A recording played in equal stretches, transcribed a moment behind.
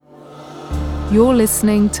You're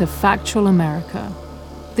listening to Factual America.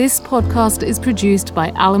 This podcast is produced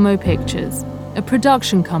by Alamo Pictures, a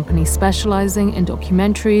production company specializing in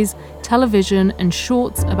documentaries, television, and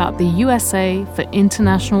shorts about the USA for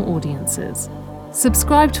international audiences.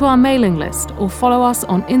 Subscribe to our mailing list or follow us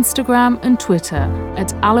on Instagram and Twitter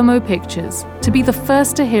at Alamo Pictures to be the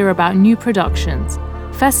first to hear about new productions,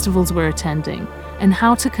 festivals we're attending, and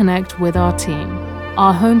how to connect with our team.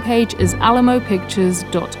 Our homepage is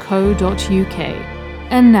alamopictures.co.uk.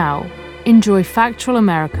 And now, enjoy Factual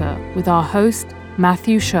America with our host,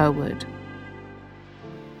 Matthew Sherwood.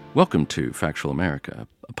 Welcome to Factual America,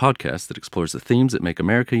 a podcast that explores the themes that make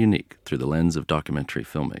America unique through the lens of documentary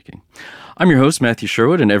filmmaking. I'm your host, Matthew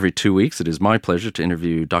Sherwood, and every 2 weeks it is my pleasure to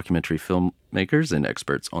interview documentary filmmakers and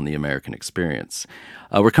experts on the American experience.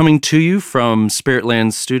 We're coming to you from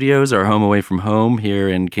Spiritland Studios, our home away from home here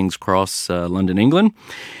in King's Cross, London, England.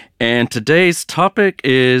 And today's topic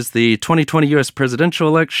is the 2020 U.S. presidential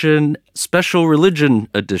election special religion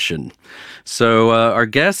edition. So our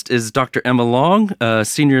guest is Dr. Emma Long,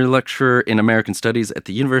 senior lecturer in American Studies at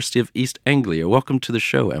the University of East Anglia. Welcome to the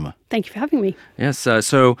show, Emma. Thank you for having me. Yes,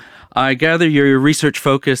 so I gather your research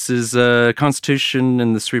focus is Constitution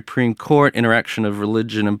and the Supreme Court, interaction of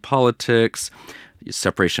religion and politics,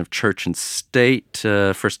 separation of church and state,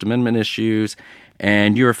 First Amendment issues,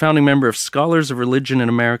 and you're a founding member of Scholars of Religion in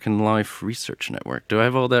American Life Research Network. Do I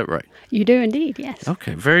have all that right? You do indeed, yes.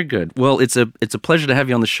 Okay, very good. Well, it's a pleasure to have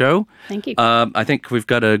you on the show. Thank you. I think we've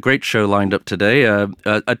got a great show lined up today,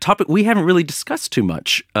 a topic we haven't really discussed too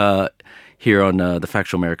much here on the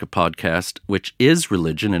Factual America podcast, which is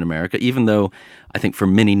religion in America, even though I think for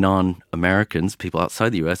many non-Americans, people outside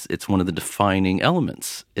the U.S., it's one of the defining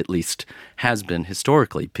elements, at least has been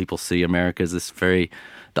historically. People see America as this very...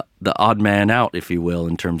 the odd man out, if you will,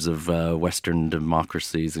 in terms of Western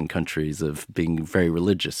democracies and countries of being very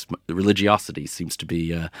religious. Religiosity seems to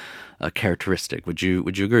be a characteristic. Would you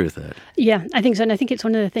agree with that? Yeah, I think so. And I think it's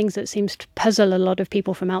one of the things that seems to puzzle a lot of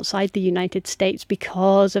people from outside the United States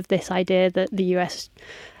because of this idea that the US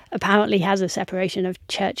apparently has a separation of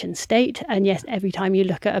church and state. And yes, every time you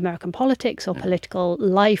look at American politics or political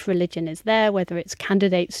life, religion is there, whether it's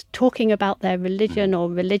candidates talking about their religion or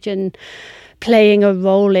religion playing a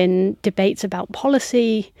role in debates about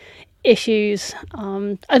policy issues.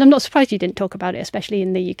 And I'm not surprised you didn't talk about it, especially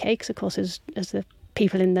in the UK, because, of course, as the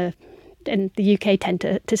people in the UK tend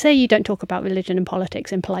to say, you don't talk about religion and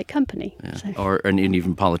politics in polite company. Yeah. So. And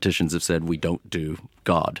even politicians have said we don't do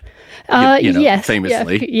God. Yes,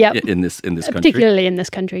 famously in this country. Particularly in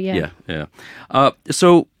this country, yeah.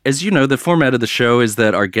 So, as you know, the format of the show is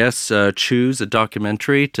that our guests choose a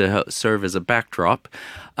documentary to serve as a backdrop.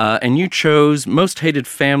 And you chose Most Hated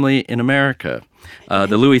Family in America.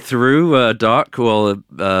 The Louis Theroux doc,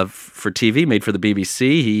 for TV, made for the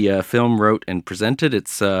BBC. He filmed, wrote, and presented.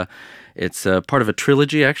 It's part of a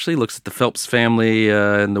trilogy, actually. Looks at the Phelps family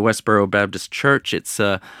and the Westboro Baptist Church. It's,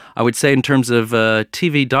 I would say, in terms of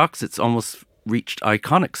TV docs, it's almost reached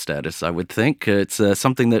iconic status, I would think. It's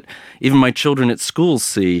something that even my children at school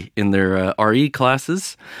see in their RE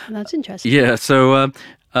classes. That's interesting. Yeah, so,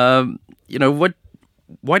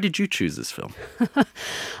 why did you choose this film?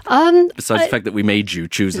 Besides the fact that we made you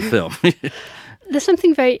choose a film. There's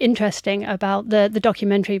something very interesting about the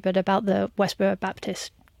documentary, but about the Westboro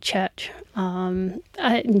Baptist Church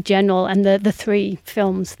in general, and the three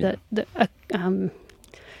films that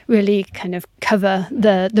really kind of cover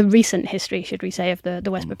the recent history, should we say, of the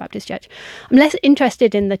Westboro Baptist Church. I'm less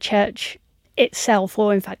interested in the church itself,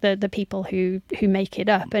 or in fact the people who make it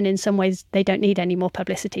up, and in some ways they don't need any more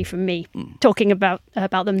publicity from me talking about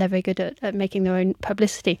them. They're very good at making their own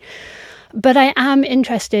publicity. But I am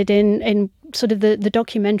interested in sort of the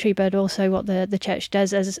documentary, but also what the church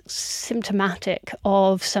does as symptomatic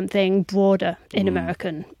of something broader in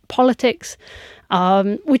American politics,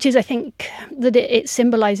 which is, I think, that it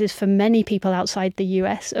symbolizes for many people outside the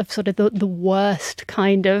US of sort of the worst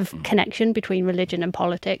kind of connection between religion and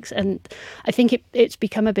politics. And I think it's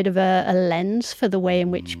become a bit of a lens for the way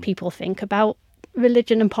in which people think about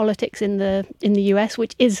religion and politics in the US,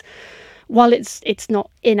 which is, while it's not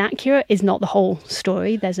inaccurate, is not the whole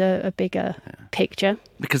story. There's a bigger picture.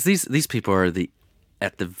 Because these people are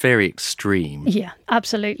at the very extreme. Yeah,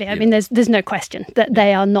 absolutely. I mean, there's no question that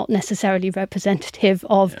they are not necessarily representative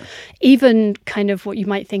of even kind of what you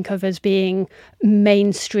might think of as being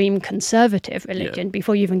mainstream conservative religion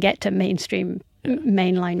before you even get to mainstream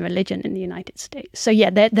mainline religion in the United States. So yeah,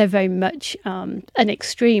 they're very much an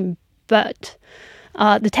extreme, but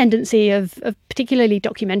the tendency of particularly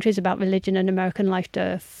documentaries about religion and American life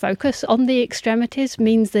to focus on the extremities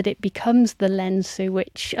means that it becomes the lens through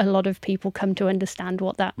which a lot of people come to understand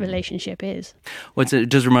what that relationship is. Well, it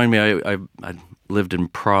does remind me, I lived in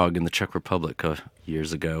Prague in the Czech Republic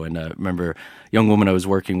years ago, and I remember a young woman I was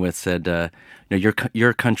working with said,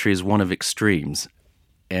 your country is one of extremes.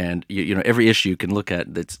 And every issue you can look at,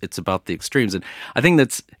 it's about the extremes, and I think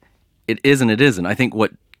it is and it isn't. I think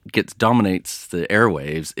what dominates the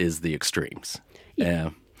airwaves is the extremes.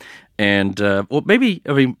 Yeah.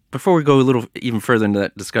 Before we go a little even further into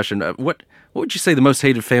that discussion, what would you say the most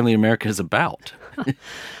hated family in America is about?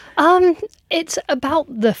 It's about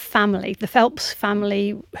the family, the Phelps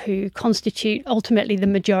family, who constitute ultimately the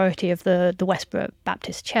majority of the Westboro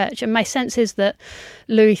Baptist Church. And my sense is that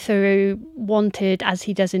Louis Theroux wanted, as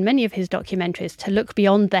he does in many of his documentaries, to look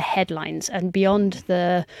beyond the headlines and beyond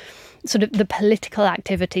the sort of the political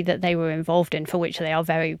activity that they were involved in, for which they are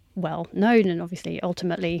very well known, and obviously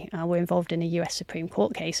ultimately were involved in a US Supreme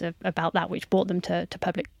Court case about that, which brought them to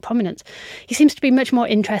public prominence. He seems to be much more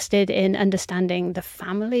interested in understanding the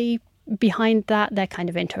family behind that, their kind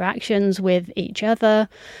of interactions with each other,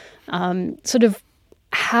 sort of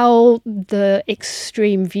how the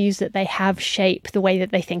extreme views that they have shape the way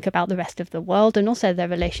that they think about the rest of the world, and also their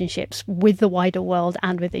relationships with the wider world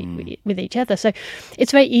and with each other. So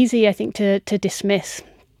it's very easy, I think, to dismiss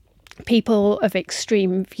people of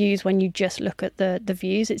extreme views when you just look at the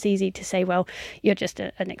views. It's easy to say, well, you're just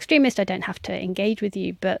an extremist, I don't have to engage with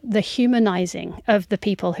you. But the humanizing of the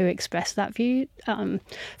people who express that view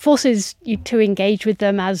forces you to engage with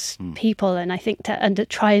them as people, and I think to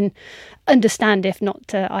try and understand, if not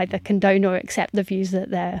to either condone or accept the views that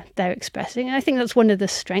they're expressing. And I think that's one of the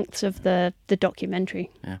strengths of the documentary.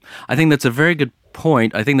 Yeah, I think that's a very good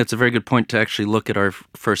point. I think that's a very good point to actually look at our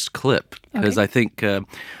first clip, because I think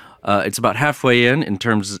it's about halfway in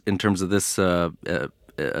terms of this of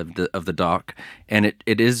the doc, and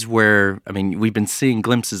it is where, I mean, we've been seeing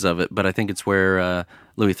glimpses of it, but I think it's where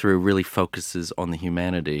Louis Theroux really focuses on the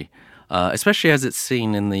humanity, especially as it's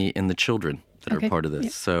seen in the children that are part of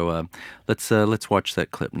this. So let's watch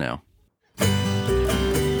that clip now.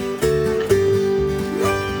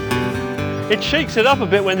 It shakes it up a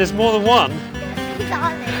bit when there's more than one.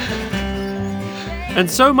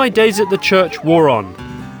 And so my days at the church wore on.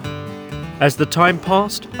 As the time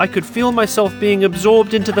passed, I could feel myself being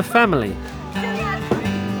absorbed into the family.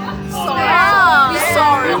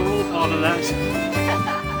 Sorry.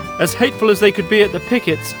 As hateful as they could be at the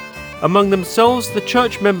pickets, among themselves the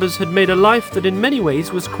church members had made a life that in many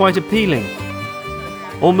ways was quite appealing.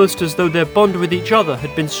 Almost as though their bond with each other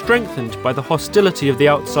had been strengthened by the hostility of the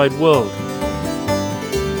outside world.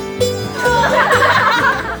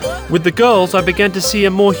 With the girls, I began to see a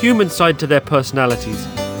more human side to their personalities.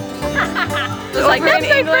 Just like that's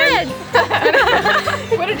my friend.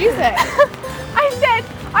 What did you say? I said,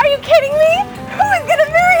 are you kidding me? Who is going to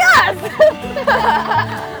marry us?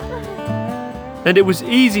 And it was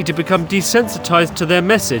easy to become desensitized to their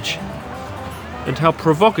message and how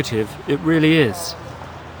provocative it really is.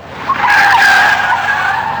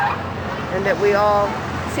 And that we all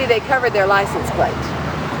see they covered their license plate.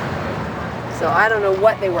 So I don't know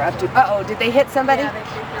what they were up to. Uh-oh, did they hit somebody? Yeah, they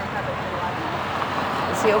threw her cover.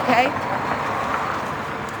 Is he okay?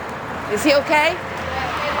 Is he okay?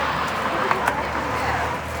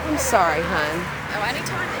 I'm sorry, hon. Oh,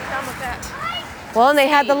 anytime they come with that. Well, and they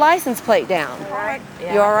had the license plate down. All right.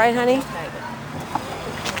 Yeah. You all right, honey?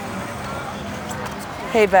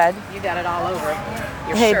 Hey, bud. You got it all over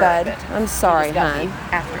your Hey, shirt, bud. but I'm sorry, you just got hon. the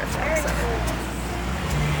after effects of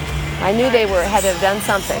it. I knew they had to have done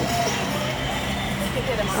something.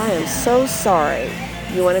 I am so sorry.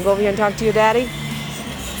 You want to go over here and talk to your daddy?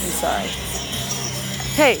 I'm sorry.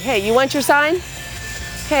 Hey, you want your sign?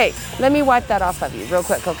 Hey, let me wipe that off of you real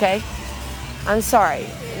quick, okay? I'm sorry.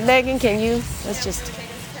 Megan, can you? Let's just...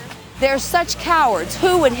 They're such cowards.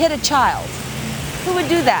 Who would hit a child? Who would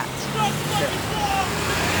do that?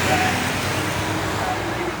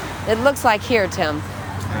 It looks like here, Tim.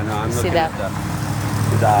 I know, I'm See looking that? at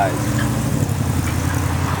his eyes.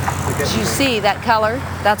 Did you see that color?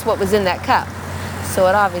 That's what was in that cup. So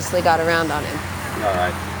it obviously got around on him. All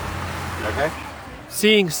right. You okay?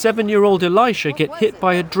 Seeing 7-year-old Elisha get hit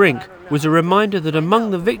by a drink was a reminder that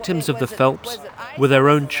among the victims of the Phelps were their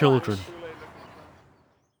own children.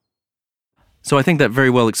 So I think that very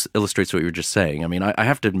well illustrates what you were just saying. I mean, I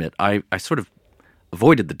have to admit, I sort of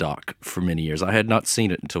avoided the doc for many years. I had not seen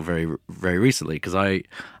it until very, very recently, because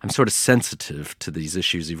I'm sort of sensitive to these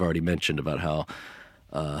issues you've already mentioned about how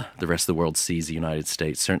the rest of the world sees the United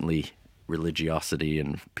States, certainly religiosity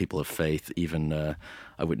and people of faith. Even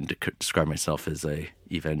I wouldn't describe myself as a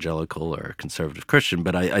evangelical or a conservative Christian,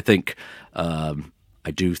 but I think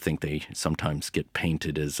I do think they sometimes get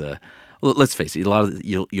painted as a. Well, let's face it. A lot of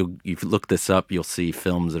you look this up, you'll see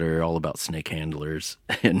films that are all about snake handlers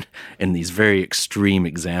and these very extreme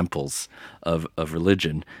examples of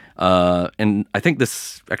religion. And I think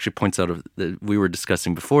this actually points out we were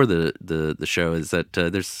discussing before the show is that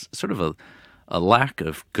there's sort of a lack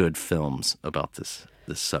of good films about this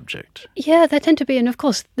subject. Yeah, there tend to be, and of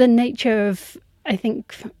course, the nature of, I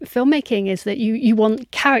think, filmmaking is that you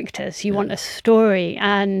want characters, you want a story,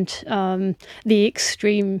 and the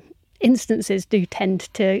extreme instances do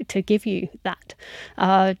tend to give you that.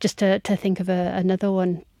 Just to think of another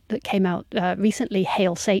one that came out recently,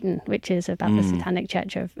 Hail Satan, which is about the Satanic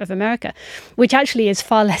Church of America, which actually is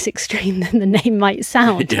far less extreme than the name might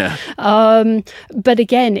sound. Yeah. But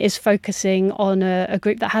again, is focusing on a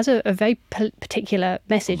group that has a very particular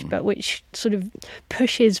message, but which sort of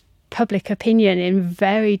pushes public opinion in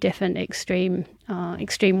very different extreme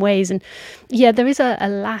ways. And yeah, there is a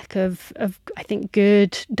lack of I think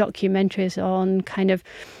good documentaries on kind of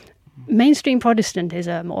mainstream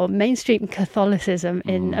Protestantism or mainstream Catholicism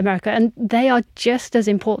in America, and they are just as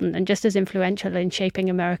important and just as influential in shaping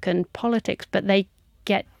American politics, but they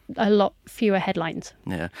get a lot fewer headlines.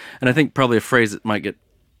 Yeah, and I think probably a phrase that might get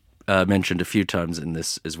mentioned a few times in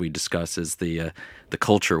this as we discuss is the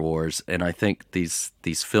culture wars, and I think these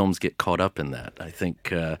films get caught up in that. I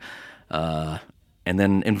think, and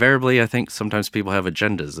then invariably, I think sometimes people have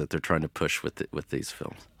agendas that they're trying to push with these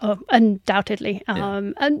films. Oh, undoubtedly.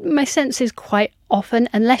 And my sense is quite often,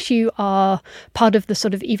 unless you are part of the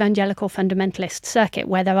sort of evangelical fundamentalist circuit,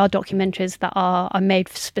 where there are documentaries that are made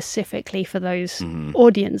specifically for those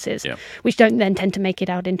audiences, which don't then tend to make it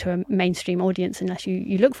out into a mainstream audience unless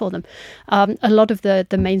you look for them. A lot of the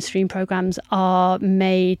mainstream programs are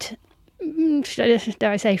made,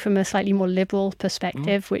 dare I say, from a slightly more liberal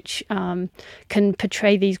perspective, which can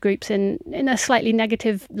portray these groups in a slightly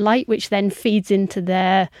negative light, which then feeds into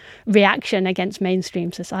their reaction against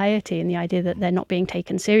mainstream society and the idea that they're not being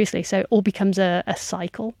taken seriously. So it all becomes a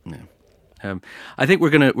cycle. Yeah. I think we're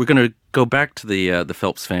gonna go back to the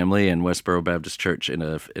Phelps family and Westboro Baptist Church in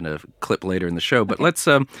a clip later in the show. But let's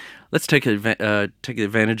take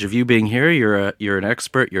advantage of you being here. You're an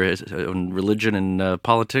expert. You're on religion and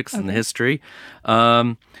politics and the history.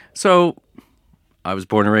 So I was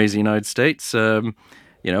born and raised in the United States.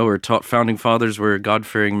 We're taught founding fathers were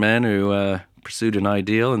God-fearing men who pursued an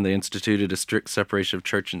ideal, and they instituted a strict separation of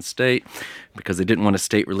church and state because they didn't want a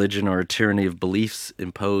state religion or a tyranny of beliefs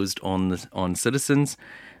imposed on citizens.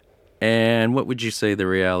 And what would you say the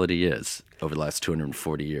reality is over the last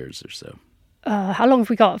 240 years or so? How long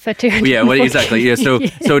have we got for 240? Yeah, well, exactly. Yeah, so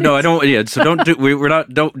no, I don't. Yeah, so don't do. We're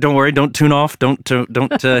not. Don't worry. Don't tune off. Don't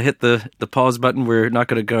hit the pause button. We're not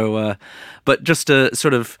going to go. But just to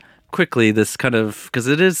sort of quickly, this kind of, because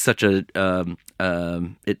it is such a.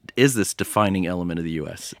 It is this defining element of the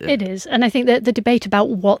U.S. It is. And I think that the debate about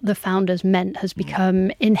what the founders meant has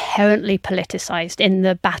become inherently politicized in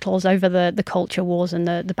the battles over the culture wars and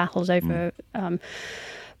the battles over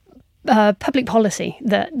public policy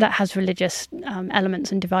that has religious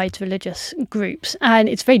elements and divides religious groups. And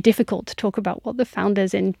it's very difficult to talk about what the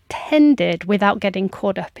founders intended without getting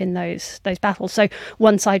caught up in those battles. So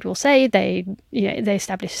one side will say they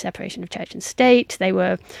established a separation of church and state. They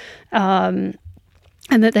were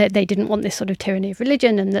and that they didn't want this sort of tyranny of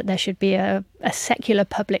religion, and that there should be a secular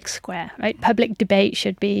public square, right? Public debate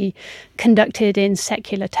should be conducted in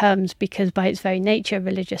secular terms because by its very nature,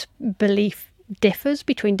 religious belief differs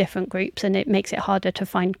between different groups, and it makes it harder to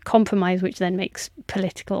find compromise, which then makes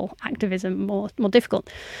political activism more difficult.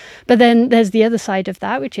 But then there's the other side of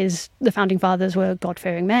that, which is the founding fathers were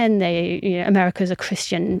God-fearing men. America is a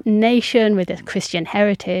Christian nation with a Christian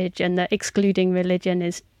heritage, and that excluding religion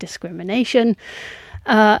is discrimination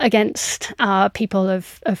against people of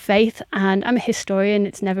faith. And I'm a historian.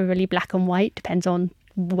 It's never really black and white. Depends on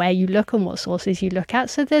where you look and what sources you look at.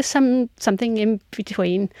 So there's something in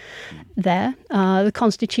between there. The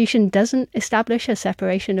Constitution doesn't establish a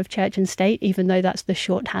separation of church and state, even though that's the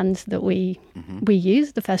shorthand that we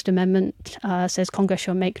use. The First Amendment says Congress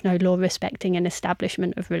shall make no law respecting an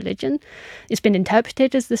establishment of religion. It's been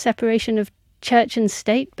interpreted as the separation of church and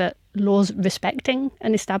state, but laws respecting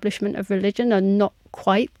an establishment of religion are not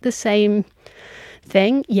quite the same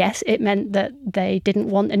thing. Yes, it meant that they didn't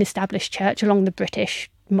want an established church along the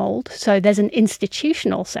British mould. So there's an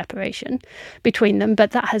institutional separation between them,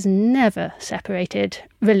 but that has never separated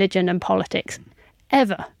religion and politics,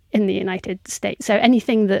 ever, in the United States. So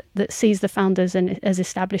anything that sees the founders as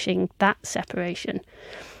establishing that separation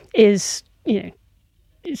is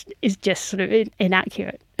just sort of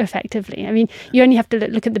inaccurate, effectively. I mean, you only have to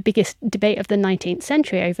look at the biggest debate of the 19th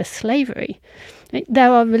century over slavery.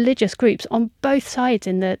 There are religious groups on both sides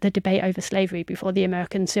in the debate over slavery before the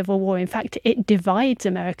American Civil War. In fact, it divides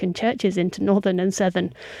American churches into northern and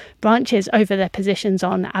southern branches over their positions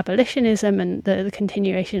on abolitionism and the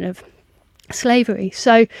continuation of slavery.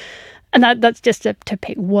 So, and that's just to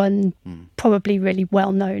pick one probably really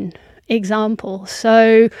well-known example.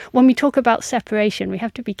 So when we talk about separation, we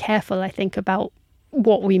have to be careful, I think, about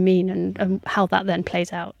what we mean and how that then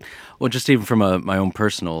plays out. Well, just even from my own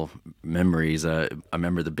personal memories, I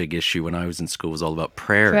remember the big issue when I was in school was all about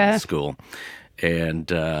prayer. In school.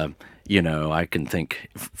 And, I can think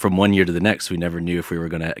from one year to the next, we never knew if we were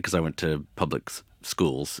going to, because I went to public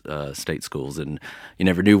schools, state schools, and you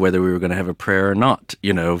never knew whether we were going to have a prayer or not,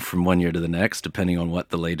 from one year to the next, depending on what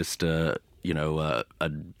the latest,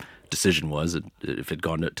 decision was. If it had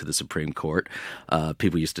gone to the Supreme Court,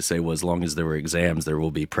 people used to say, well, as long as there were exams, there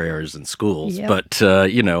will be prayers in schools. Yep. But,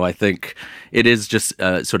 I think it is just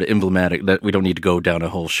sort of emblematic that we don't need to go down a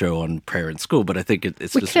whole show on prayer in school, but I think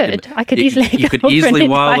it's we just... I could easily You could easily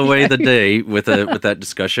while away the day with that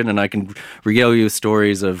discussion, and I can regale you with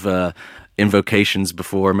stories of invocations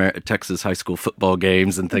before Texas high school football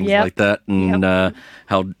games and things like that, and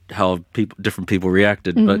how different people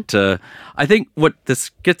reacted. Mm-hmm. But I think what this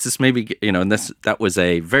gets us maybe, and that was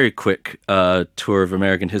a very quick tour of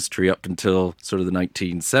American history up until sort of the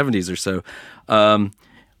 1970s or so.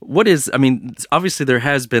 Obviously there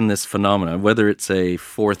has been this phenomenon, whether it's a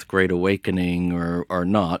fourth Great Awakening or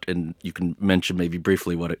not, and you can mention maybe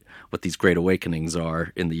briefly what these Great Awakenings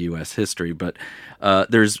are in the U.S. history, but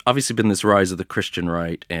there's obviously been this rise of the Christian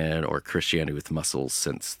right or Christianity with muscles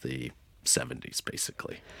since the 70s,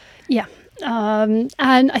 basically. Yeah. And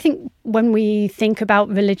I think when we think about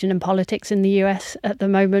religion and politics in the U.S. at the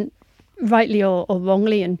moment, rightly or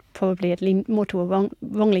wrongly, and probably at least more to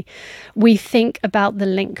wrongly, we think about the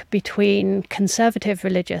link between conservative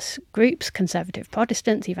religious groups, conservative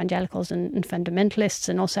Protestants, evangelicals and fundamentalists,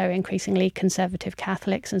 and also increasingly conservative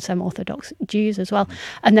Catholics and some Orthodox Jews as well.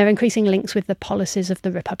 And there are increasing links with the policies of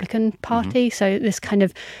the Republican Party. So this kind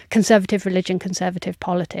of conservative religion, conservative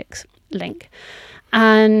politics link.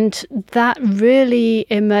 And that really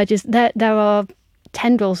emerges. There are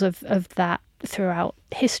tendrils of that throughout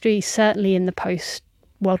history, certainly in the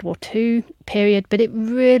post-World War II period, but it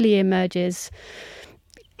really emerges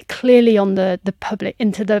clearly on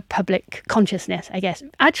into the public consciousness, I guess.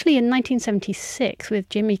 Actually, in 1976, with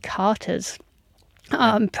Jimmy Carter's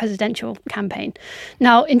presidential campaign.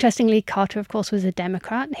 Now, interestingly, Carter, of course, was a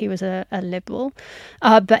Democrat. He was a liberal,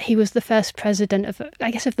 but he was the first president of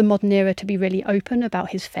the modern era to be really open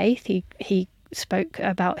about his faith. He spoke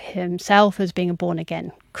about himself as being a born-again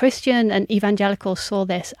Christian, and evangelicals saw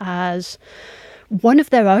this as one of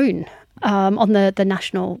their own on the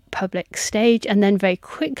national public stage, and then very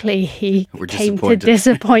quickly he came to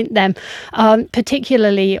disappoint them,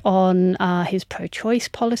 particularly on his pro-choice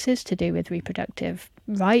policies to do with reproductive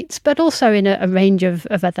rights, but also in a range of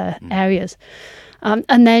other areas.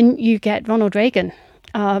 And then you get Ronald Reagan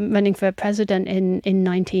running for president in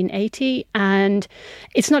 1980, and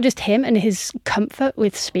it's not just him and his comfort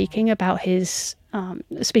with speaking about his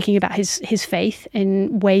faith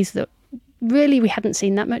in ways that really we hadn't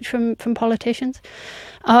seen that much from politicians,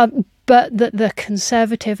 but that the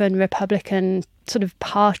conservative and Republican sort of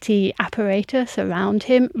party apparatus around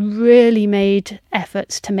him really made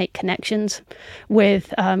efforts to make connections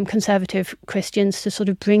with conservative Christians to sort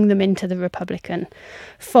of bring them into the Republican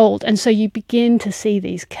fold. And so you begin to see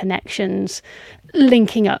these connections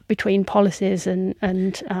linking up between policies and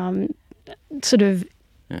sort of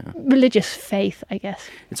religious faith, I guess.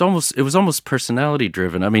 It was almost personality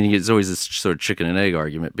driven. I mean, it's always this sort of chicken and egg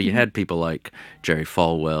argument, but you had people like Jerry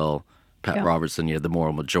Falwell, Pat Robertson, you had the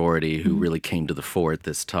moral majority who really came to the fore at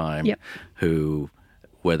this time, who,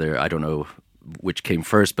 whether, I don't know which came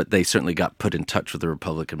first, but they certainly got put in touch with the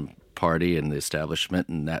Republican Party and the establishment,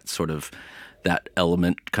 and that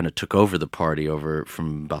element kind of took over the party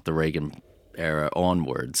from about the Reagan era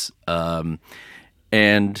onwards.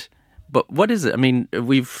 But what is it? I mean,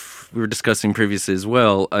 we were discussing previously as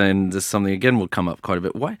well, and this is something, again, will come up quite a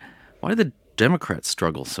bit. Why do the Democrats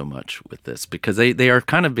struggle so much with this? Because they are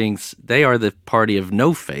kind of they are the party of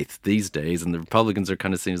no faith these days, and the Republicans are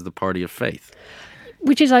kind of seen as the party of faith.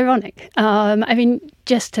 Which is ironic. I mean,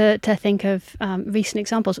 just to think of recent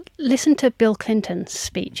examples, listen to Bill Clinton's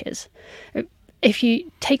speeches. If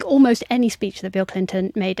you take almost any speech that Bill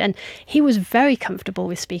Clinton made, and he was very comfortable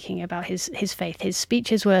with speaking about his faith. His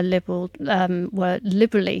speeches were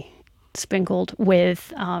liberally sprinkled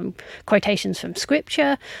with quotations from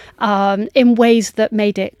scripture in ways that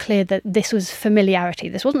made it clear that this was familiarity.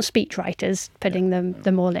 This wasn't speechwriters putting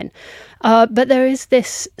them all in. But there is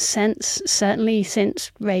this sense, certainly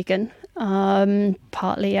since Reagan,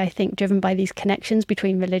 partly, I think, driven by these connections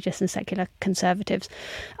between religious and secular conservatives,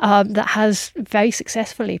 that has very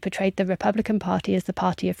successfully portrayed the Republican Party as the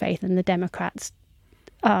party of faith and the Democrats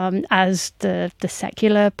as the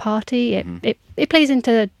secular party. It plays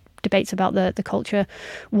into debates about the culture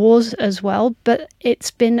wars as well, but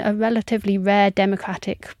it's been a relatively rare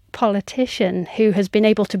Democratic politician who has been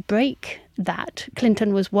able to break that.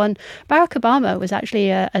 Clinton was one. Barack Obama was actually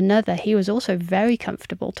another. He was also very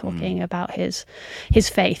comfortable talking about his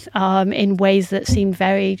faith in ways that seemed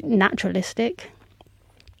very naturalistic.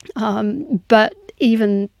 But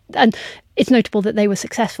even, and it's notable that they were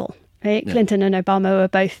successful. Right? Yeah. Clinton and Obama were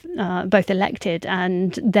both elected,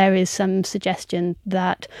 and there is some suggestion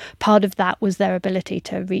that part of that was their ability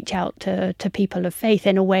to reach out to people of faith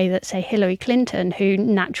in a way that, say, Hillary Clinton, who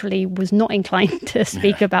naturally was not inclined to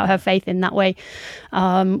speak about her faith in that way,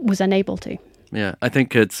 was unable to. Yeah, I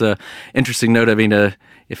think it's an interesting note. I mean,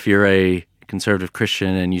 if you're a conservative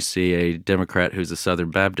Christian and you see a Democrat who's a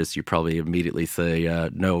Southern Baptist, you probably immediately say,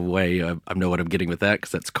 no way, I know what I'm getting with that,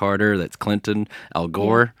 because that's Carter, that's Clinton, Al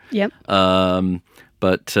Gore. Yep.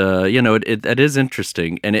 But it is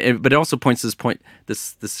interesting, and but it also points to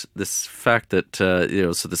this fact that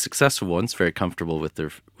so the successful ones very comfortable with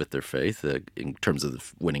their faith in terms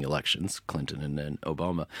of winning elections, Clinton and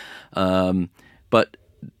Obama. But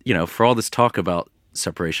for all this talk about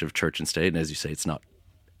separation of church and state, and as you say, it's not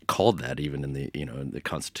called that even in the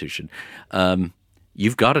Constitution.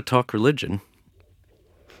 You've got to talk religion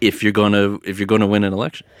if you're going to win an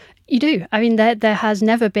election. You do. I mean, there has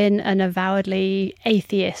never been an avowedly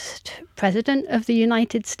atheist president of the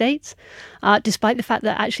United States, despite the fact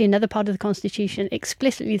that actually another part of the Constitution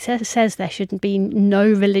explicitly says there should be no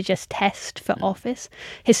religious test for office.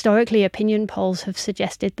 Historically, opinion polls have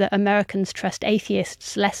suggested that Americans trust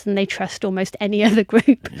atheists less than they trust almost any other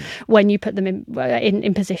group when you put them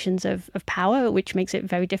in positions of power, which makes it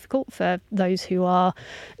very difficult for those who are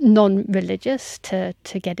non-religious to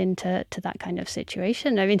get into that kind of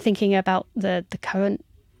situation. I mean, thinking about the current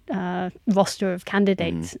roster of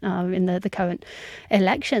candidates in the current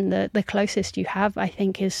election, the closest you have, I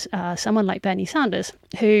think, is someone like Bernie Sanders,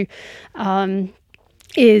 who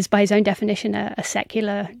is, by his own definition, a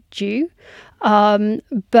secular Jew,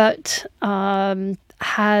 but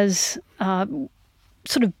has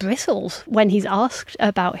sort of bristles when he's asked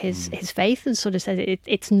about his faith, and sort of says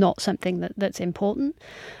it's not something that's important,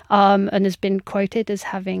 and has been quoted as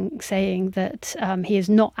saying that he is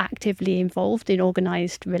not actively involved in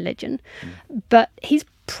organized religion, but he's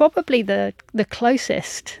probably the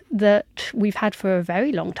closest that we've had for a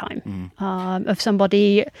very long time of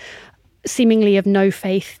somebody seemingly of no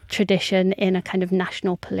faith tradition in a kind of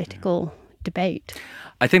national political debate.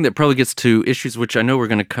 I think that probably gets to issues which I know we're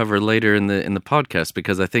going to cover later in the podcast,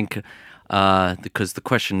 because I think because the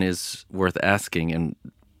question is worth asking, and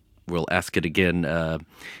we'll ask it again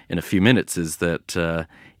in a few minutes, is that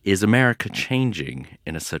is America changing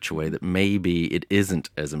in such a way that maybe it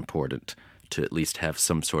isn't as important to at least have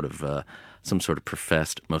some sort of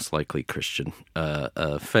professed, most likely Christian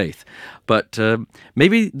faith? But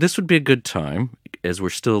maybe this would be a good time, as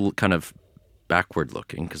we're still kind of backward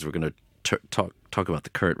looking, because we're going to talk about the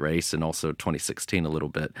current race and also 2016 a little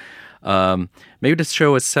bit. Maybe to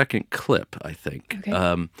show a second clip, I think.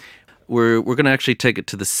 Okay. We're going to actually take it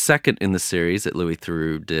to the second in the series that Louis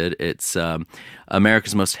Theroux did. It's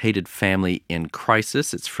America's Most Hated Family in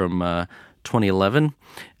Crisis. It's from 2011.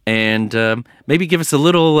 And maybe give us a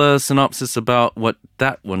little synopsis about what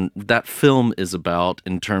that film is about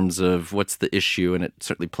in terms of what's the issue, and it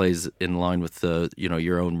certainly plays in line with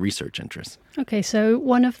your own research interests. Okay, so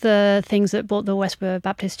one of the things that brought the Westboro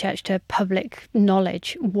Baptist Church to public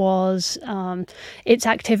knowledge was its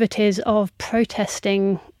activities of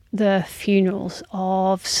protesting the funerals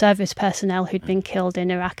of service personnel who'd been killed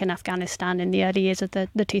in Iraq and Afghanistan in the early years of the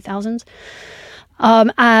 2000s,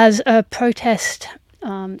 as a protest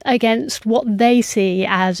against what they see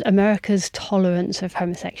as America's tolerance of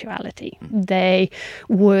homosexuality. They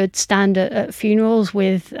would stand at funerals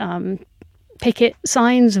with picket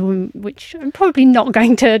signs, which I'm probably not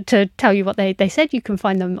going to tell you what they said. You can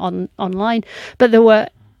find them online. But there were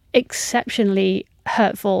exceptionally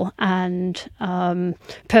hurtful and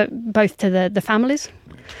both to the families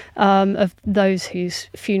of those whose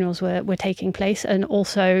funerals were taking place, and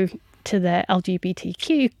also to the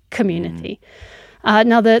LGBTQ community.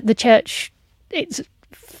 Now, the church,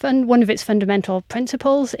 one of its fundamental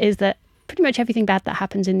principles is that pretty much everything bad that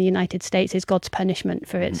happens in the United States is God's punishment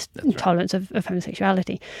for its intolerance of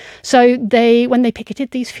homosexuality. So when they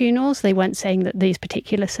picketed these funerals, they weren't saying that these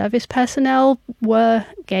particular service personnel were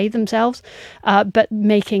gay themselves, but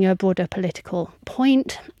making a broader political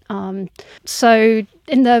point. So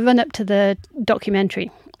in the run-up to the documentary,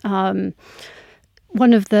 one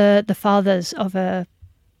of the fathers of a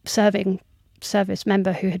service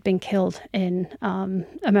member who had been killed in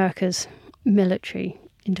America's military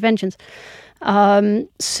interventions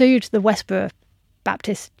sued the Westboro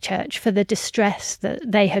Baptist Church for the distress that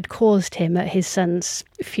they had caused him at his son's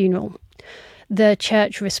funeral. The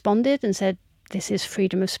church responded and said, this is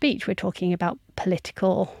freedom of speech. We're talking about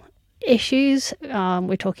political issues.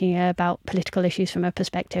 We're talking about political issues from a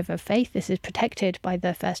perspective of faith. This is protected by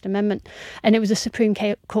the First Amendment. And it was a Supreme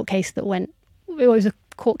Court case that went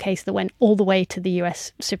all the way to the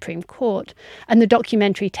US Supreme Court. And the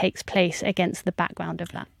documentary takes place against the background of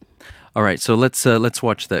that. All right, so let's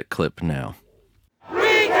watch that clip now.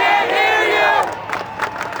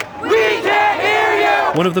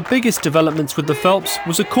 One of the biggest developments with the Phelps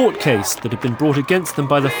was a court case that had been brought against them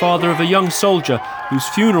by the father of a young soldier whose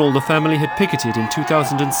funeral the family had picketed in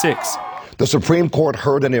 2006. The Supreme Court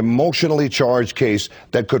heard an emotionally charged case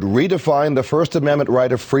that could redefine the First Amendment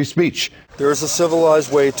right of free speech. There is a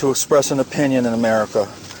civilized way to express an opinion in America,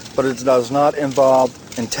 but it does not involve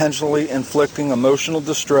intentionally inflicting emotional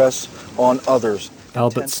distress on others.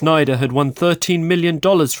 Albert Snyder had won $13 million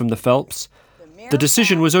from the Phelps. The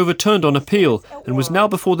decision was overturned on appeal and was now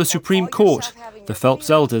before the Supreme Court. The Phelps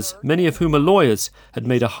elders, many of whom are lawyers, had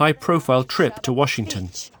made a high-profile trip to Washington.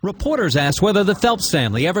 Reporters asked whether the Phelps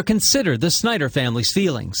family ever considered the Snyder family's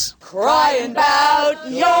feelings. Crying about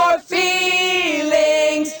your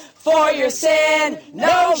feelings for your sin,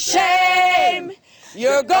 no shame.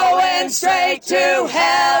 You're going straight to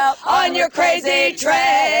hell on your crazy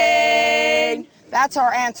train. That's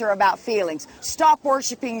our answer about feelings. Stop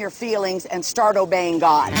worshiping your feelings and start obeying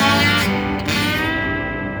God.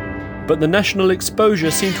 But the national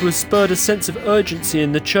exposure seemed to have spurred a sense of urgency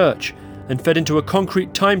in the church and fed into a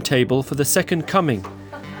concrete timetable for the second coming.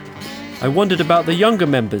 I wondered about the younger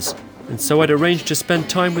members, and so I'd arranged to spend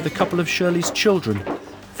time with a couple of Shirley's children.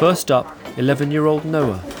 First up, 11-year-old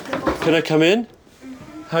Noah. Can I come in?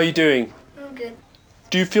 How are you doing? I'm good.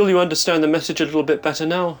 Do you feel you understand the message a little bit better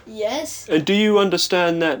now? Yes. And do you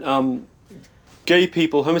understand that gay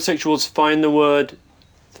people, homosexuals, find the word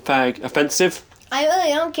fag offensive? I really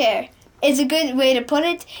don't care. It's a good way to put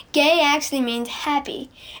it. Gay actually means happy.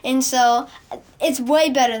 And so it's way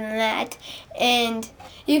better than that. And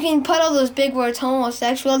you can put all those big words,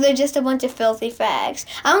 homosexual, they're just a bunch of filthy fags.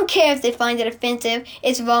 I don't care if they find it offensive.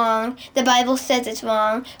 It's wrong. The Bible says it's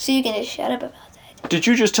wrong. So you can just shut up about that. Did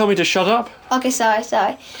you just tell me to shut up? Okay, sorry.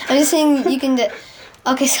 I'm just saying you can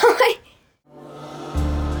Okay, sorry.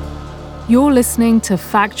 You're listening to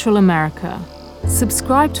Factual America.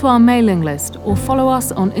 Subscribe to our mailing list or follow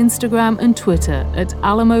us on Instagram and Twitter at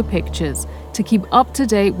Alamo Pictures to keep up to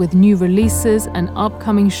date with new releases and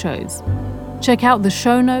upcoming shows. Check out the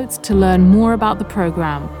show notes to learn more about the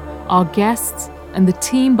program, our guests, and the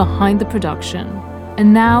team behind the production.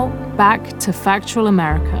 And now, back to Factual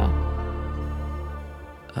America.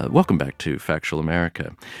 Welcome back to Factual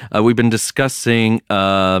America. We've been discussing,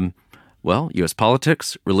 U.S.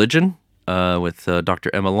 politics, religion, with Dr.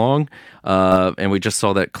 Emma Long, and we just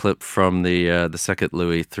saw that clip from the second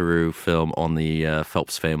Louis Theroux film on the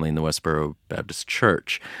Phelps family in the Westboro Baptist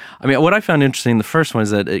Church. I mean, what I found interesting in the first one is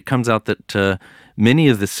that it comes out that many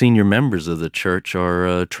of the senior members of the church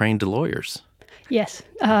are trained lawyers. Yes.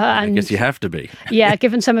 I guess you have to be. Yeah,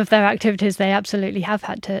 given some of their activities, they absolutely have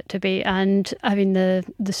had to be. And I mean, the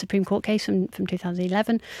Supreme Court case from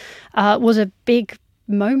 2011 was a big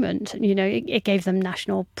moment. You know, it gave them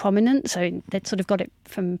national prominence. So they'd sort of got it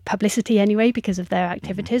from publicity anyway because of their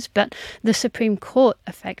activities. But the Supreme Court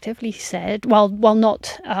effectively said, while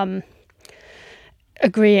not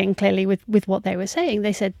agreeing clearly with what they were saying,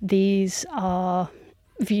 they said these are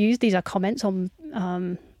views, these are comments on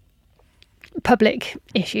public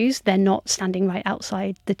issues. They're not standing right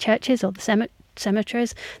outside the churches or the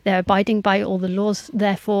cemeteries. They're abiding by all the laws.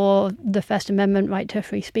 Therefore, the First Amendment right to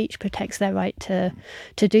free speech protects their right to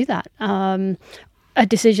do that. A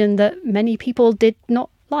decision that many people did not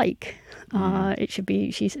like. It should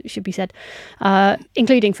be said,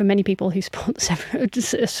 including from many people who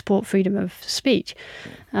support freedom of speech.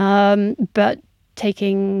 But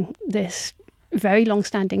taking this very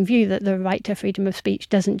long-standing view that the right to freedom of speech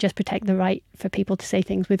doesn't just protect the right for people to say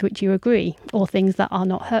things with which you agree or things that are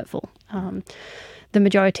not hurtful. The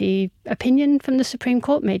majority opinion from the Supreme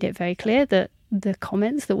Court made it very clear that the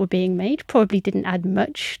comments that were being made probably didn't add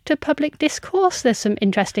much to public discourse. There's some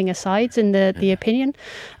interesting asides in the opinion,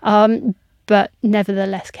 but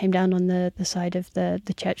nevertheless came down on the side of the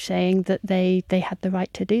church, saying that they had the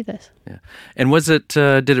right to do this. Yeah. And was it?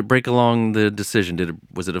 Did it break along the decision?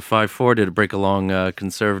 Was it a 5-4? Did it break along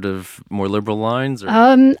conservative, more liberal lines? Or?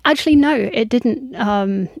 Actually, no, it didn't.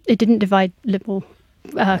 It didn't divide liberal.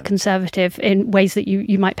 Conservative in ways that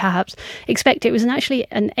you might perhaps expect. It was actually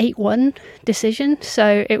an 8-1 decision,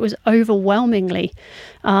 so it was overwhelmingly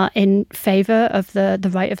in favour of the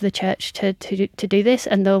right of the church to do this,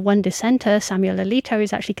 and the one dissenter, Samuel Alito,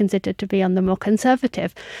 is actually considered to be on the more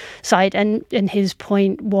conservative side, and his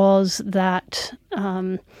point was that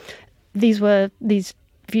these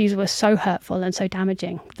views were so hurtful and so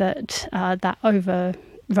damaging that that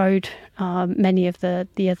overrode many of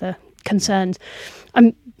the other concerns.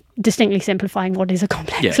 I'm distinctly simplifying what is a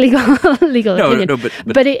complex legal opinion. No,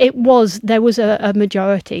 but there was a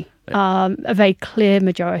majority, a very clear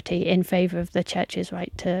majority in favour of the church's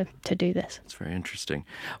right to do this. That's very interesting.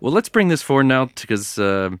 Well, let's bring this forward now because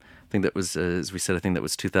I think that was, as we said, I think that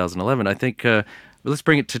was 2011. I think let's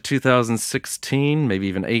bring it to 2016, maybe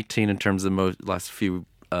even 18 in terms of the last few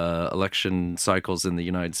election cycles in the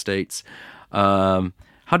United States.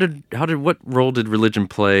 What role did religion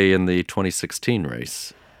play in the 2016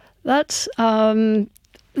 race? That's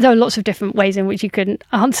there are lots of different ways in which you can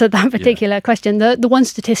answer that particular question. The one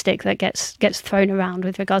statistic that gets thrown around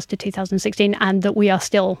with regards to 2016, and that we are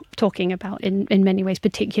still talking about in many ways,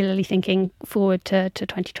 particularly thinking forward to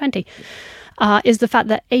 2020, is the fact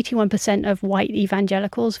that 81% of white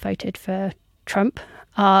evangelicals voted for Trump,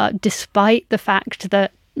 despite the fact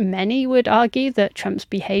that many would argue that Trump's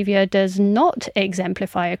behaviour does not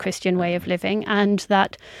exemplify a Christian way of living, and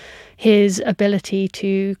that his ability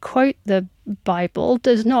to quote the Bible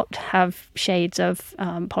does not have shades of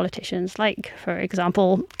politicians like, for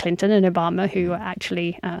example, Clinton and Obama, who are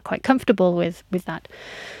actually quite comfortable with that.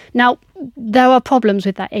 Now, there are problems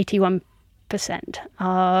with that 81%,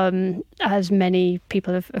 as many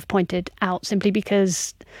people have pointed out, simply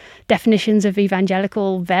because definitions of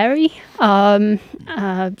evangelical vary.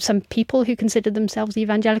 Some people who consider themselves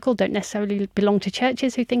evangelical don't necessarily belong to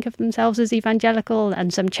churches who think of themselves as evangelical,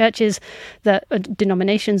 and some churches,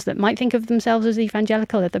 denominations that might think of themselves as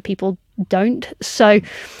evangelical, other people don't. So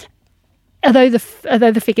although the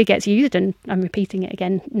figure gets used, and I'm repeating it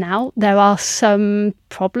again now, there are some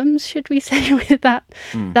problems, should we say, with that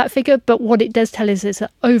figure. But what it does tell us is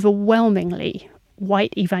that overwhelmingly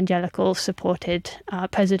white evangelicals supported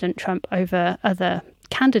President Trump over other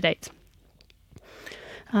candidates,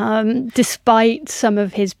 despite some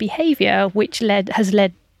of his behaviour, which has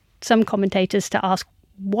led some commentators to ask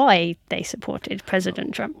why they supported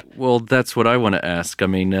President Trump. Well, that's what I want to ask. I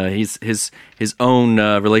mean, his own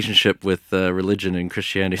relationship with religion and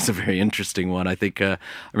Christianity is a very interesting one. I think I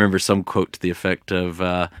remember some quote to the effect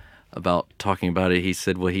of about talking about it. He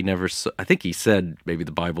said, well, I think he said maybe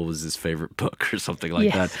the Bible was his favorite book or something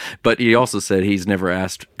like that. But he also said he's never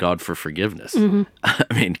asked God for forgiveness. Mm-hmm. I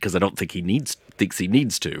mean, because I don't think thinks he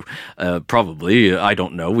needs to. Probably, I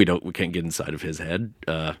don't know. We can't get inside of his head.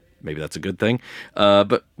 Maybe that's a good thing.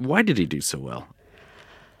 But why did he do so well?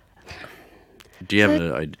 Do you have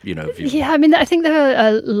a view? Yeah, I mean, I think there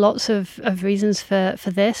are lots of reasons for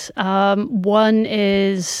this. One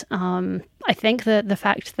is, I think, the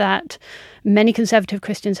fact that many conservative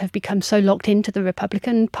Christians have become so locked into the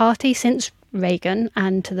Republican Party since Reagan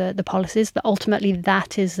and to the policies that ultimately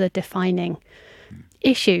that is the defining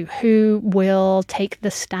issue. Who will take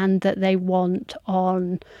the stand that they want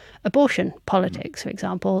on abortion politics, for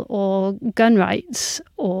example, or gun rights,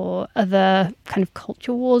 or other kind of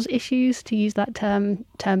culture wars issues, to use that term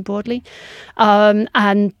broadly.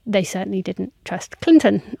 And they certainly didn't trust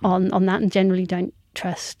Clinton on that, and generally don't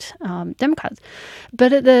trust Democrats.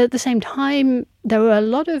 But at the same time, there were a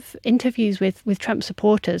lot of interviews with Trump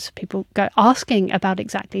supporters, people asking about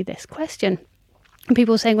exactly this question. And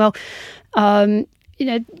people saying, well,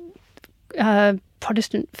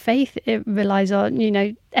 Protestant faith, it relies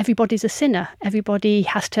on, everybody's a sinner. Everybody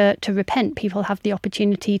has to repent. People have the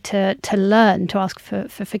opportunity to learn, to ask for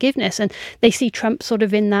forgiveness. And they see Trump sort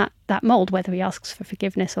of in that mold, whether he asks for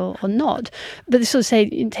forgiveness or not. But they sort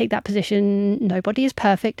of take that position, nobody is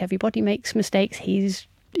perfect. Everybody makes mistakes.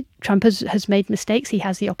 Trump has made mistakes. He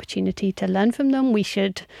has the opportunity to learn from them. We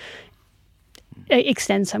should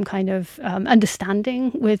extend some kind of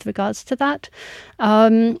understanding with regards to that.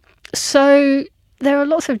 So there are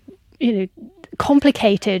lots of,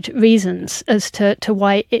 complicated reasons as to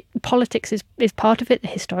why politics is part of it.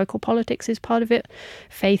 Historical politics is part of it.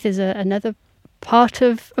 Faith is another part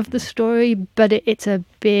of the story, but it's a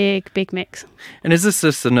big mix. And is this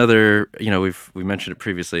just another, we mentioned it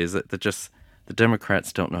previously, is that just the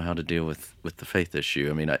Democrats don't know how to deal with the faith issue?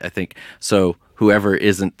 I mean, I think, so whoever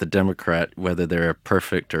isn't the Democrat, whether they're a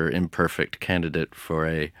perfect or imperfect candidate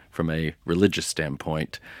from a religious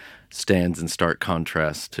standpoint, stands in stark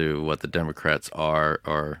contrast to what the Democrats are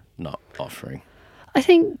or not offering. I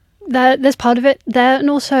think that there's part of it there, and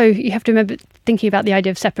also you have to remember, thinking about the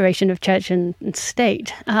idea of separation of church and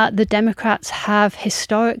state, the Democrats have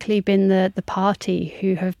historically been the party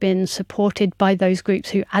who have been supported by those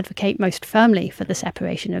groups who advocate most firmly for the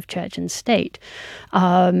separation of church and state.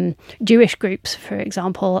 Jewish groups, for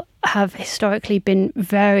example, have historically been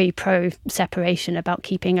very pro-separation, about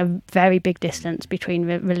keeping a very big distance between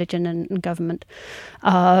religion and government.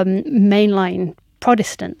 Mainline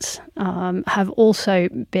Protestants have also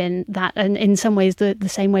been that, and in some ways the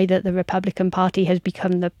same way that the Republican Party has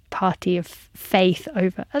become the party of faith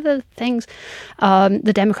over other things.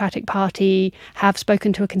 The Democratic Party have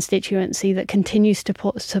spoken to a constituency that continues to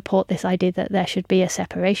support this idea that there should be a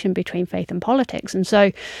separation between faith and politics. And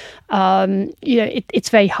so, it's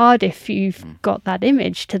very hard if you've got that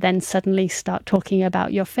image to then suddenly start talking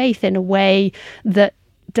about your faith in a way that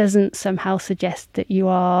doesn't somehow suggest that you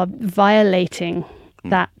are violating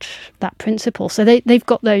that principle. So they've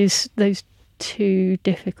got those two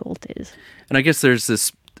difficulties. And I guess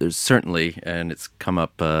there's certainly, and it's come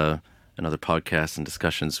up in other podcasts and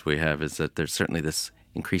discussions we have, is that there's certainly this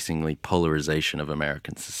increasingly polarization of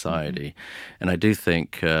American society. And I do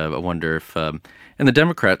think, I wonder if, and the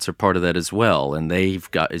Democrats are part of that as well. And they've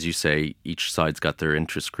got, as you say, each side's got their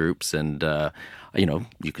interest groups. And,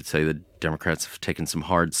 you could say the Democrats have taken some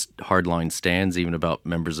hardline stands even about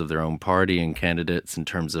members of their own party and candidates in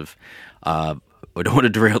terms of, I don't want to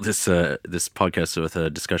derail this podcast with a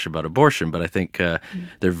discussion about abortion, but I think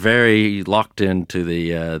they're very locked into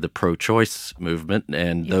the pro-choice movement,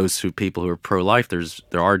 and those people who are pro-life.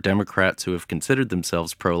 There are Democrats who have considered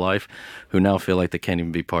themselves pro-life who now feel like they can't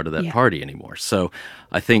even be part of that party anymore. So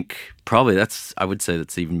I think probably I would say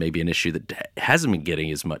that's even maybe an issue that hasn't been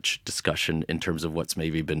getting as much discussion in terms of what's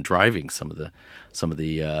maybe been driving some of the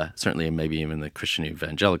certainly maybe even the Christian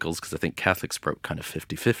evangelicals, because I think Catholics broke kind of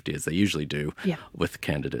 50-50 as they usually do with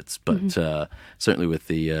candidates, but certainly with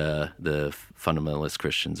the fundamentalist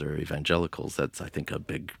Christians or evangelicals, that's I think a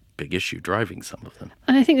big issue driving some of them.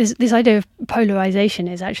 And I think this idea of polarization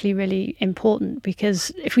is actually really important,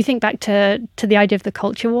 because if we think back to the idea of the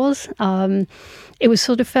culture wars, it was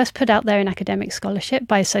sort of first put out there in academic scholarship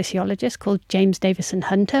by a sociologist called James Davison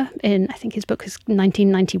Hunter in, I think his book was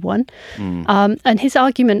 1991. And his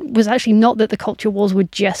argument was actually not that the culture wars were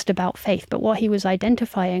just about faith, but what he was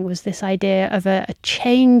identifying was this idea of a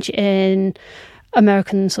change in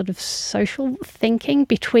American sort of social thinking,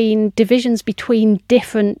 between divisions between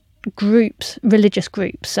different groups, religious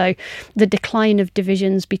groups. So the decline of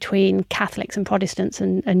divisions between Catholics and Protestants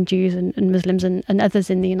and Jews and Muslims and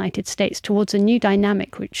others in the United States, towards a new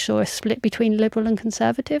dynamic which saw a split between liberal and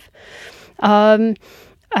conservative.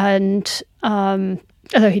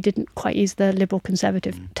 Although he didn't quite use the liberal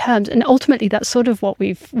conservative terms. And ultimately that's sort of what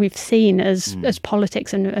we've seen as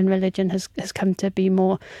politics and religion has come to be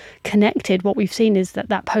more connected. What we've seen is that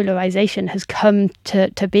polarization has come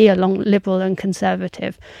to be along liberal and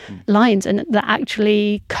conservative lines, and that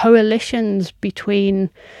actually coalitions between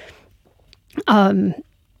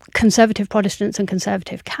conservative Protestants and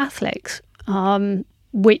conservative Catholics,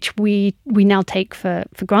 which we now take for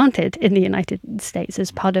granted in the United States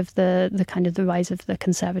as part of the kind of the rise of the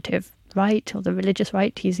conservative right, or the religious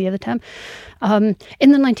right, to use the other term,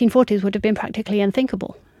 in the 1940s would have been practically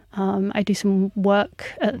unthinkable. I do some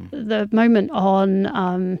work at the moment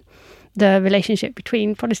on the relationship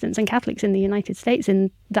between Protestants and Catholics in the United States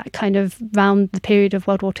in that kind of round the period of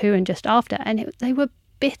World War II and just after, and they were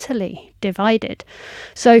bitterly divided.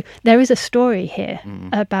 So there is a story here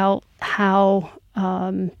about how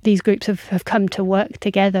these groups have come to work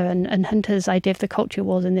together, and Hunter's idea of the culture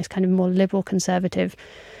wars and this kind of more liberal conservative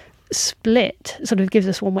split sort of gives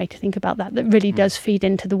us one way to think about that really does feed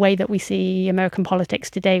into the way that we see American politics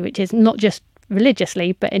today, which is not just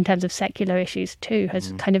religiously, but in terms of secular issues too,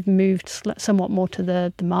 has kind of moved somewhat more to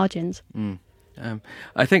the margins.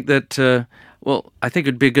 I think that, I think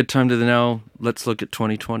it'd be a good time to now, let's look at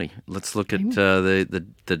 2020. Let's look at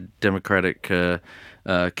the Democratic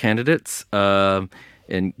candidates, and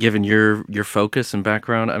given your focus and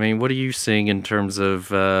background, I mean, what are you seeing in terms of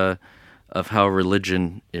how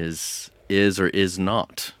religion is or is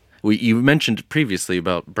not You mentioned previously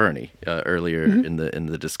about Bernie earlier in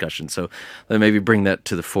the discussion, so let maybe bring that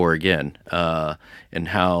to the fore again, and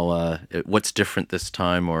how what's different this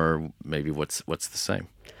time, or maybe what's the same.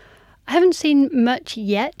 I haven't seen much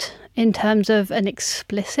yet in terms of an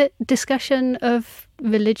explicit discussion of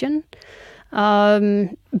religion,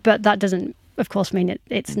 but that doesn't, of course, mean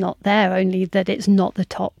it's not there, only that it's not the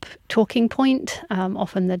top talking point,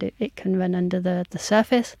 often that it can run under the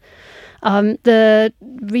surface. The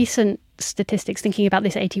recent statistics, thinking about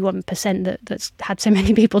this 81% that's had so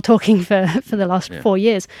many people talking for the last 4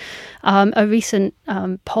 years, a recent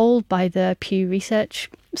poll by the Pew Research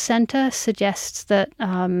Center suggests that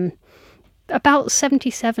about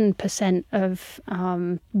 77% of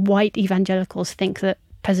white evangelicals think that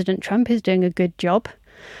President Trump is doing a good job.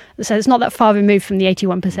 So it's not that far removed from the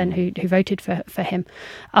 81% who voted for him.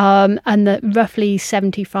 And that roughly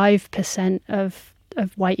 75% of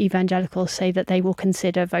white evangelicals say that they will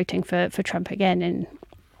consider voting for Trump again in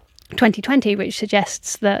 2020, which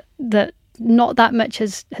suggests that not that much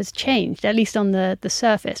has changed, at least on the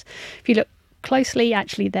surface. If you look closely,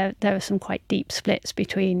 actually, there are some quite deep splits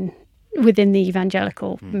within the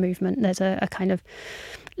evangelical movement. There's a kind of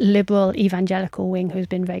liberal evangelical wing who's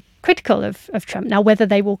been very critical of Trump. Now, whether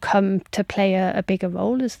they will come to play a bigger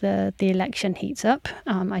role as the election heats up,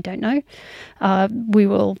 I don't know.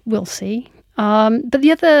 We'll see. But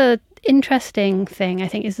the other interesting thing, I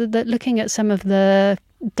think, is that looking at some of the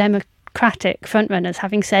Democratic frontrunners,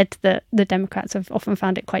 having said that the Democrats have often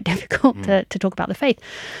found it quite difficult to talk about the faith,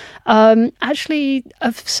 actually,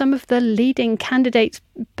 of some of the leading candidates,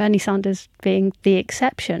 Bernie Sanders being the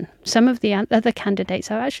exception, some of the other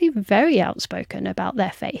candidates are actually very outspoken about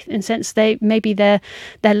their faith, in the sense they're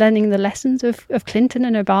learning the lessons of Clinton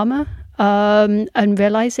and Obama, and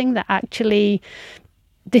realizing that actually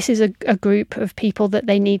this is a group of people that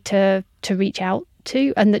they need to reach out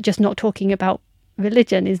to, and that just not talking about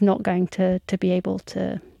religion is not going to be able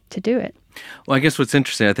to do it. Well, I guess what's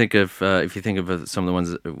interesting, I think, if you think of some of the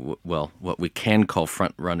ones, what we can call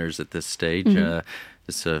front runners at this stage. For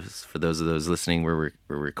those of those listening, we're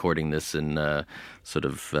recording this in sort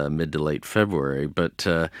of mid to late February, but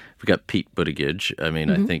we've got Pete Buttigieg. I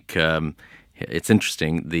mean, I think it's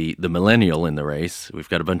interesting, the millennial in the race. We've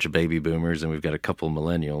got a bunch of baby boomers and we've got a couple of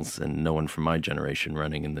millennials, and no one from my generation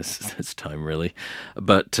running in this time, really.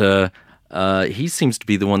 But he seems to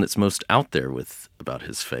be the one that's most out there about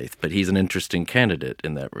his faith, but he's an interesting candidate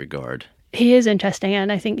in that regard. He is interesting,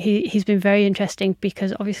 and I think he's been very interesting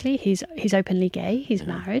because obviously he's openly gay, he's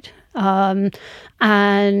married,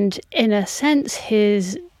 and in a sense,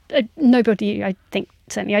 nobody, I think,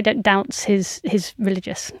 certainly I don't doubt his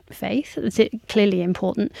religious faith. It's clearly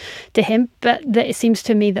important to him, but it seems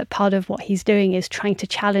to me that part of what he's doing is trying to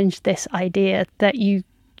challenge this idea that you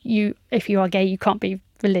if you are gay, you can't be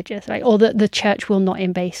religious, right? Or that the church will not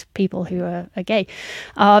embrace people who are gay.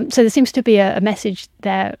 So there seems to be a message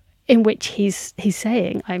there in which he's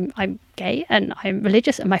saying, I'm gay and I'm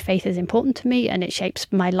religious and my faith is important to me and it shapes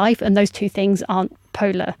my life, and those two things aren't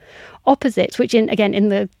polar opposites, which in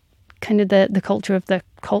the kind of the culture of the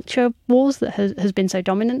culture wars that has been so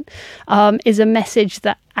dominant, is a message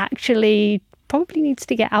that actually probably needs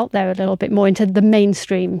to get out there a little bit more into the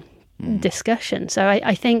mainstream discussion. So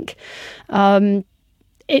I think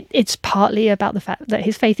it's partly about the fact that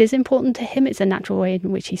his faith is important to him. It's a natural way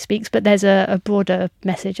in which he speaks, but there's a broader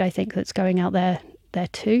message, I think, that's going out there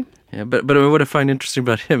too. Yeah, but what I find interesting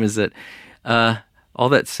about him is that, all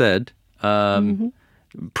that said,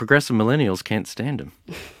 progressive millennials can't stand him.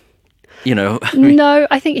 No,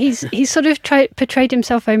 I think he's sort of portrayed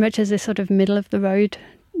himself very much as this sort of middle of the road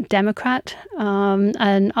Democrat,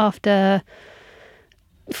 and after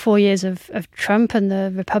 4 years of Trump and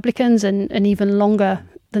the Republicans, and even longer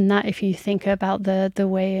than that, if you think about the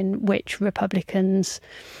way in which Republicans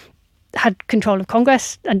had control of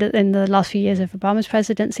Congress and in the last few years of Obama's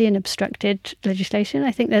presidency and obstructed legislation,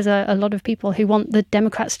 I think there's a lot of people who want the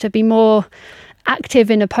Democrats to be more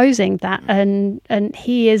active in opposing that, and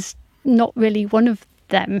he is not really one of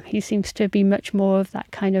them. He seems to be much more of that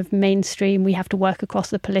kind of mainstream, we have to work across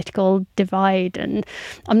the political divide, and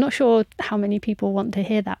I'm not sure how many people want to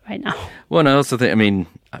hear that right now. Well, and I also think,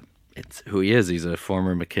 it's who he is. He's a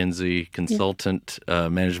former McKinsey consultant,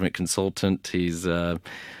 management consultant. He's,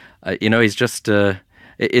 he's just,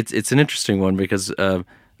 it's an interesting one because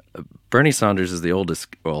Bernie Sanders is the oldest.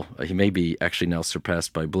 Well, he may be actually now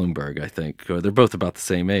surpassed by Bloomberg, I think. They're both about the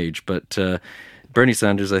same age, but Bernie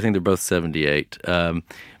Sanders, I think they're both 78.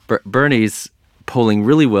 Bernie's polling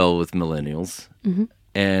really well with millennials,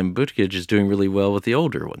 and Buttigieg is doing really well with the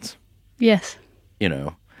older ones. Yes.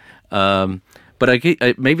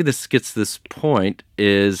 But maybe this gets to this point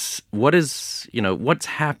is what's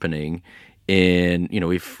happening in,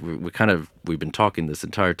 we've been talking this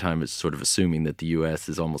entire time as sort of assuming that the U.S.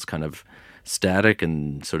 is almost kind of static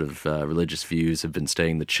and sort of religious views have been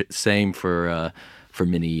staying the same for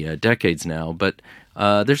many decades now. But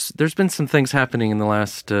there's been some things happening in the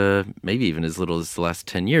last, maybe even as little as the last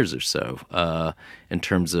 10 years or so, in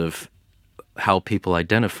terms of how people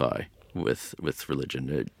identify with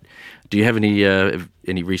religion. Do you have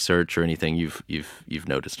any research or anything you've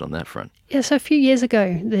noticed on that front? Yeah, so a few years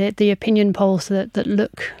ago, the opinion polls that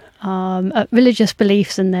look at religious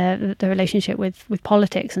beliefs and their relationship with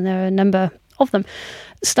politics, and there are a number of them,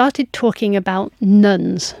 started talking about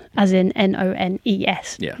nuns, as in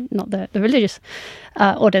Nones, not the religious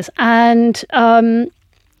orders, and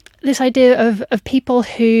this idea of people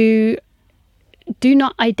who do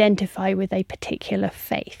not identify with a particular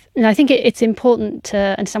faith. And I think it's important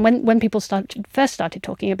to understand when people first started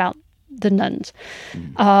talking about the nuns,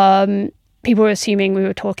 people were assuming we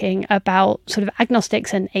were talking about sort of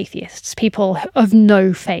agnostics and atheists, people of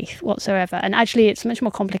no faith whatsoever. And actually, it's much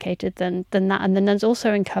more complicated than that. And the nuns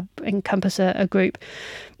also encompass a group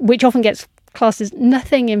which often gets classed as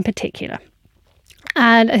nothing in particular.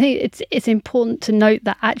 And I think it's important to note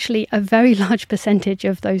that actually a very large percentage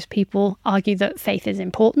of those people argue that faith is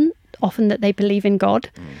important, often that they believe in God,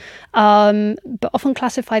 but often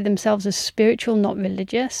classify themselves as spiritual, not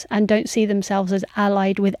religious, and don't see themselves as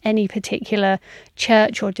allied with any particular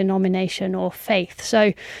church or denomination or faith.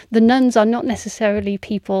 So the nuns are not necessarily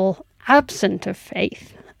people absent of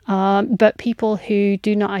faith, but people who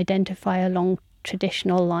do not identify along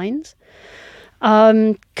traditional lines.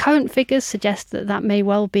 Current figures suggest that may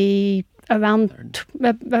well be around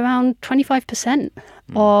 25%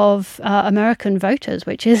 of American voters,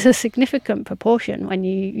 which is a significant proportion when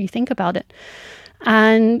you think about it.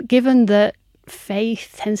 And given that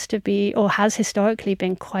faith tends to be, or has historically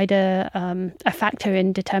been, quite a factor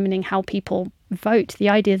in determining how people vote, the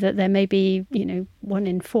idea that there may be 1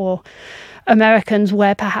 in 4 Americans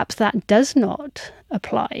where perhaps that does not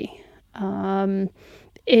apply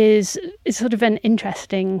is sort of an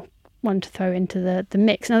interesting one to throw into the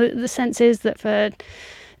mix. Now, the sense is that for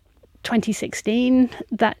 2016,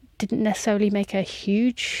 that didn't necessarily make a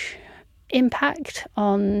huge impact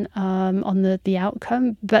on the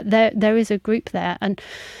outcome, but there is a group there. And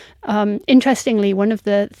interestingly, one of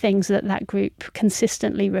the things that group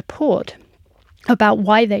consistently report about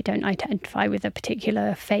why they don't identify with a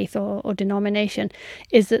particular faith or denomination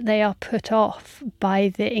is that they are put off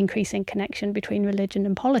by the increasing connection between religion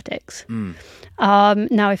and politics.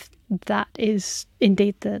 Now, if that is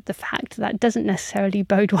indeed the fact, that doesn't necessarily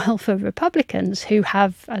bode well for Republicans, who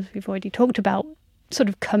have, as we've already talked about, sort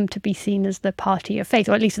of come to be seen as the party of faith,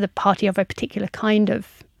 or at least the party of a particular kind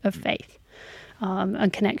of faith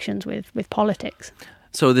and connections with politics.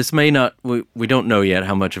 So this may not, we don't know yet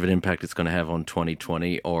how much of an impact it's going to have on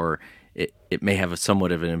 2020, or it may have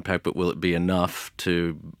somewhat of an impact, but will it be enough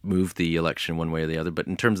to move the election one way or the other? But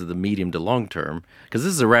in terms of the medium to long term, because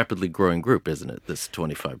this is a rapidly growing group, isn't it? This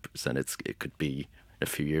 25%, it could be, in a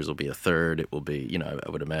few years, will be a third. It will be, I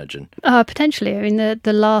would imagine. Potentially. I mean,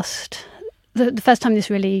 the first time this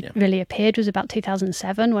really appeared was about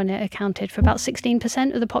 2007, when it accounted for about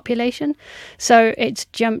 16% of the population. So it's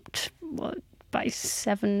jumped, by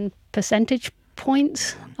 7 percentage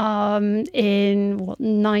points in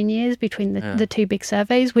 9 years between the two big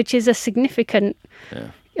surveys, which is a significant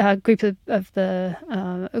group of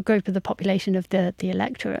the population of the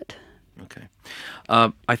electorate. Okay.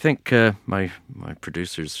 I think my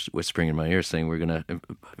producer's whispering in my ear saying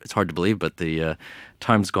it's hard to believe, but the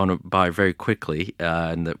time's gone by very quickly,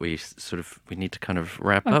 and that we need to kind of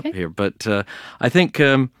wrap up here. But I think,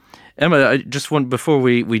 Emma, I just want, before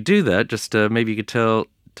we do that, just maybe you could tell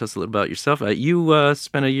us a little about yourself. You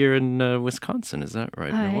spent a year in Wisconsin, is that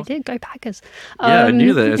right? I did. Go Packers. Yeah, I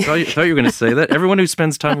knew that. I thought you were going to say that. Everyone who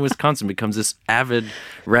spends time in Wisconsin becomes this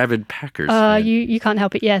rabid Packers fan. You can't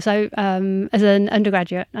help it. Yeah, so as an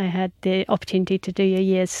undergraduate, I had the opportunity to do a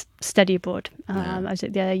year's study abroad. I was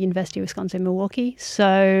at the University of Wisconsin-Milwaukee.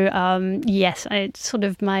 So, yes, it's sort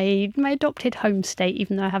of my adopted home state,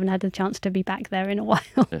 even though I haven't had the chance to be back there in a while.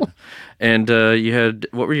 Yeah. And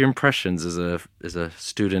what were your impressions as a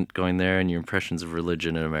student going there, and your impressions of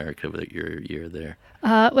religion in America with your year there?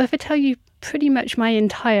 Well, if I tell you, pretty much my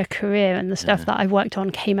entire career and the stuff that I worked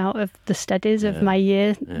on came out of the studies of my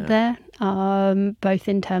year there, both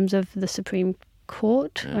in terms of the Supreme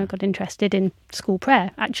Court. I got interested in school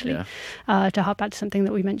prayer, actually, to hark back to something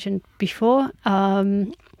that we mentioned before.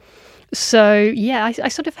 So yeah, I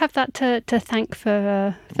sort of have that to thank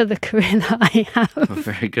for the career that I have. Oh,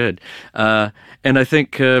 very good. And I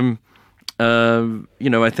think I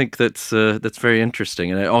think that's very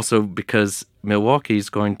interesting, and also because Milwaukee's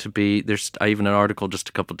going to be I even an article just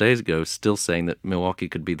a couple of days ago still saying that Milwaukee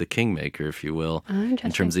could be the kingmaker, if you will, in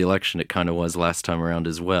terms of the election. It kind of was last time around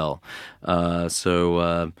as well.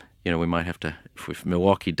 We might have to, if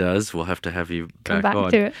Milwaukee does, we'll have to have you back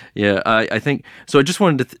on. To it. Yeah, I think so. I just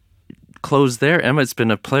wanted to close there. Emma, it's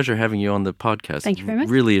been a pleasure having you on the podcast. Thank you very much.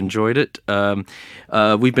 Really enjoyed it.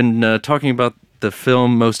 We've been talking about the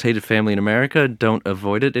film Most Hated Family in America. Don't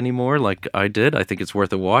avoid it anymore like I did. I think it's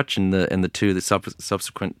worth a watch, and the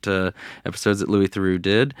subsequent episodes that Louis Theroux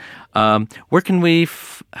did. Where can we,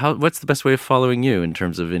 what's the best way of following you in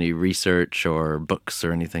terms of any research or books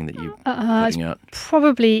or anything that you're putting out?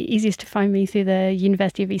 Probably easiest to find me through the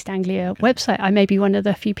University of East Anglia website. I may be one of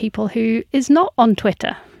the few people who is not on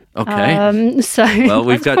Twitter. Okay. That's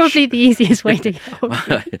probably the easiest way to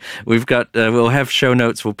go. We've got. We'll have show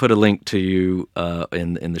notes. We'll put a link to you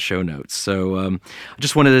in the show notes. So I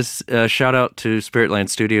just wanted to shout out to Spiritland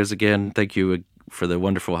Studios again. Thank you for the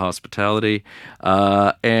wonderful hospitality,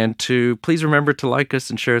 and to please remember to like us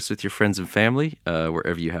and share us with your friends and family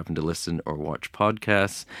wherever you happen to listen or watch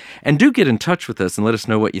podcasts. And do get in touch with us and let us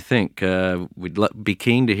know what you think. We'd be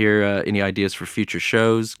keen to hear any ideas for future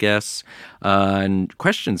shows, guests, and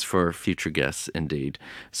questions for future guests, indeed.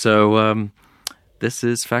 So this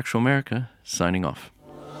is Factual America, signing off.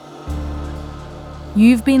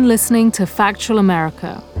 You've been listening to Factual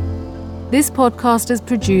America. This podcast is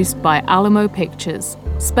produced by Alamo Pictures,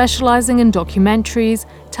 specializing in documentaries,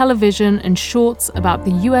 television, and shorts about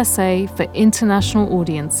the USA for international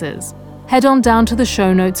audiences. Head on down to the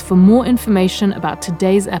show notes for more information about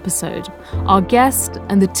today's episode, our guest,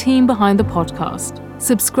 and the team behind the podcast.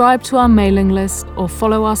 Subscribe to our mailing list or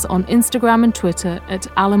follow us on Instagram and Twitter at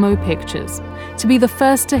Alamo Pictures to be the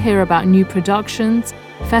first to hear about new productions,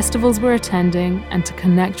 festivals we're attending, and to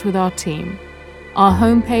connect with our team. Our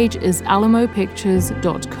homepage is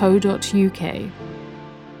alamopictures.co.uk.